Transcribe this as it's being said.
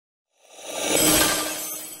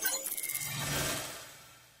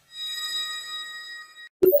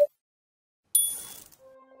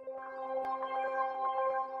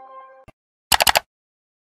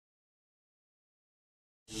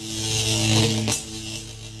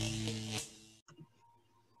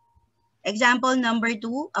Example number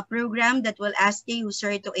 2, a program that will ask the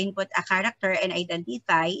user to input a character and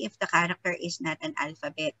identify if the character is not an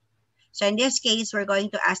alphabet. So in this case, we're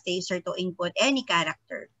going to ask the user to input any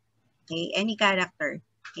character. Okay, any character.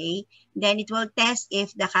 Okay, then it will test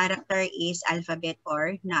if the character is alphabet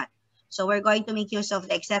or not. So we're going to make use of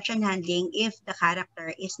the exception handling if the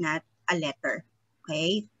character is not a letter.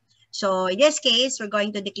 Okay, so in this case, we're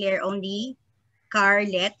going to declare only char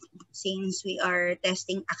let, since we are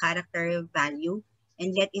testing a character value,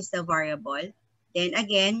 and let is the variable. Then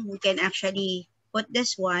again, we can actually put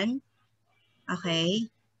this one,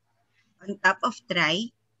 okay, on top of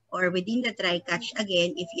try, or within the try catch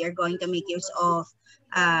again if you're going to make use of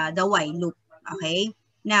the while loop. Okay,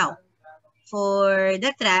 now for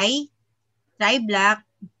the try block,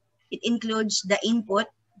 it includes the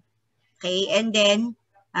input. Okay, and then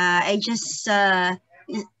I just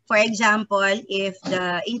for example, if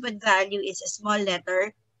the input value is a small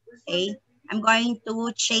letter, okay, I'm going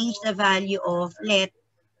to change the value of let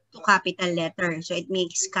to capital letter. So it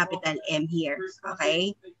makes capital M here.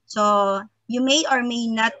 Okay. So you may or may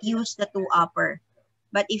not use the two upper.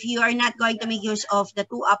 But if you are not going to make use of the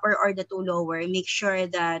two upper or the two lower, make sure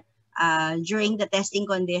that during the testing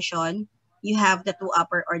condition, you have the two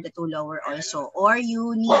upper or the two lower also. Or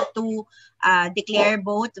you need to declare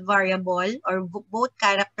both variable or both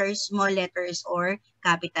characters, small letters or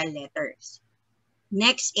capital letters.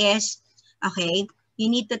 Next is, okay, you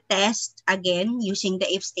need to test again using the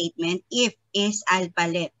if statement. If is alpha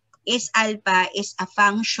let. Is alpha is a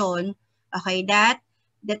function, okay, that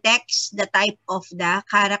detects the type of the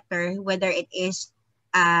character, whether it is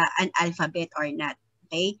an alphabet or not.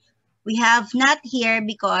 Okay, we have not here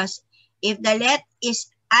because if the let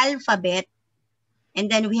is alphabet and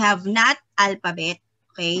then we have not alphabet,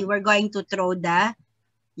 okay, we're going to throw the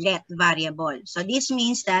let variable. So this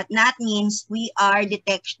means that not means we are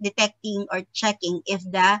detecting or checking if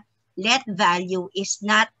the let value is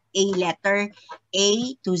not a letter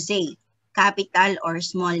A to Z, capital or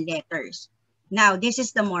small letters. Now, this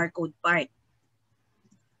is the more code part.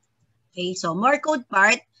 Okay, so more code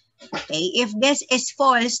part, okay, if this is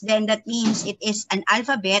false, then that means it is an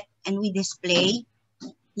alphabet and we display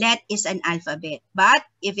let is an alphabet. But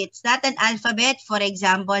if it's not an alphabet, for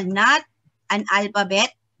example, not an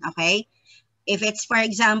alphabet, okay, if it's, for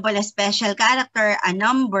example, a special character, a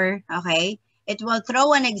number, okay, it will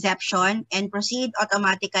throw an exception and proceed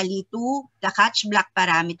automatically to the catch block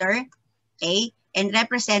parameter, okay, and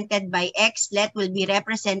represented by X. Let will be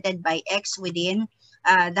represented by X within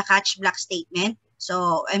the catch block statement.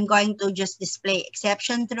 So I'm going to just display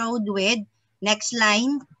exception thrown with next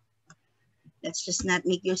line. Let's just not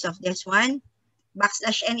make use of this one.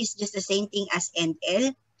 Backslash N is just the same thing as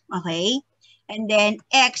NL, okay? And then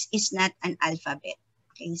X is not an alphabet.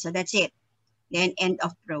 Okay, so that's it. Then end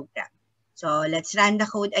of program. So let's run the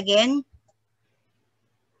code again.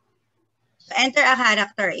 So enter a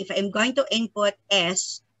character. If I'm going to input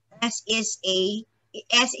S, S is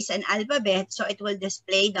an alphabet, so it will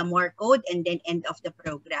display the more code and then end of the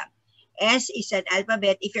program. S is an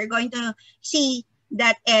alphabet. If you're going to see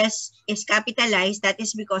that S is capitalized, that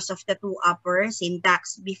is because of the two upper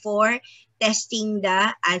syntax before testing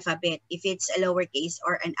the alphabet, if it's a lowercase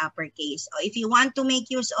or an uppercase. Or if you want to make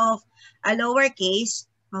use of a lowercase,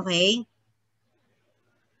 okay,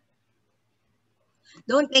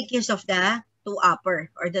 don't make use of the two upper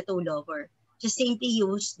or the two lower. Just simply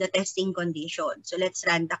use the testing condition. So let's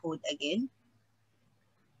run the code again.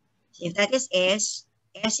 So if that is S,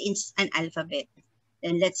 S is an alphabet.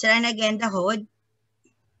 Then let's run again the code.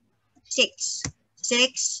 6.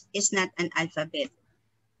 6 is not an alphabet.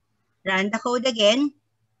 Run the code again.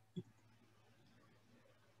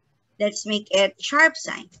 Let's make it sharp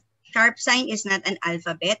sign. Sharp sign is not an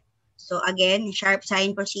alphabet. So again, sharp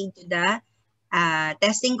sign proceed to the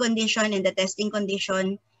testing condition, and the testing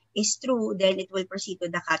condition is true, then it will proceed to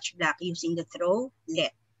the catch block using the throw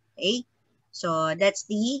let. Okay. So that's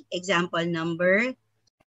the example number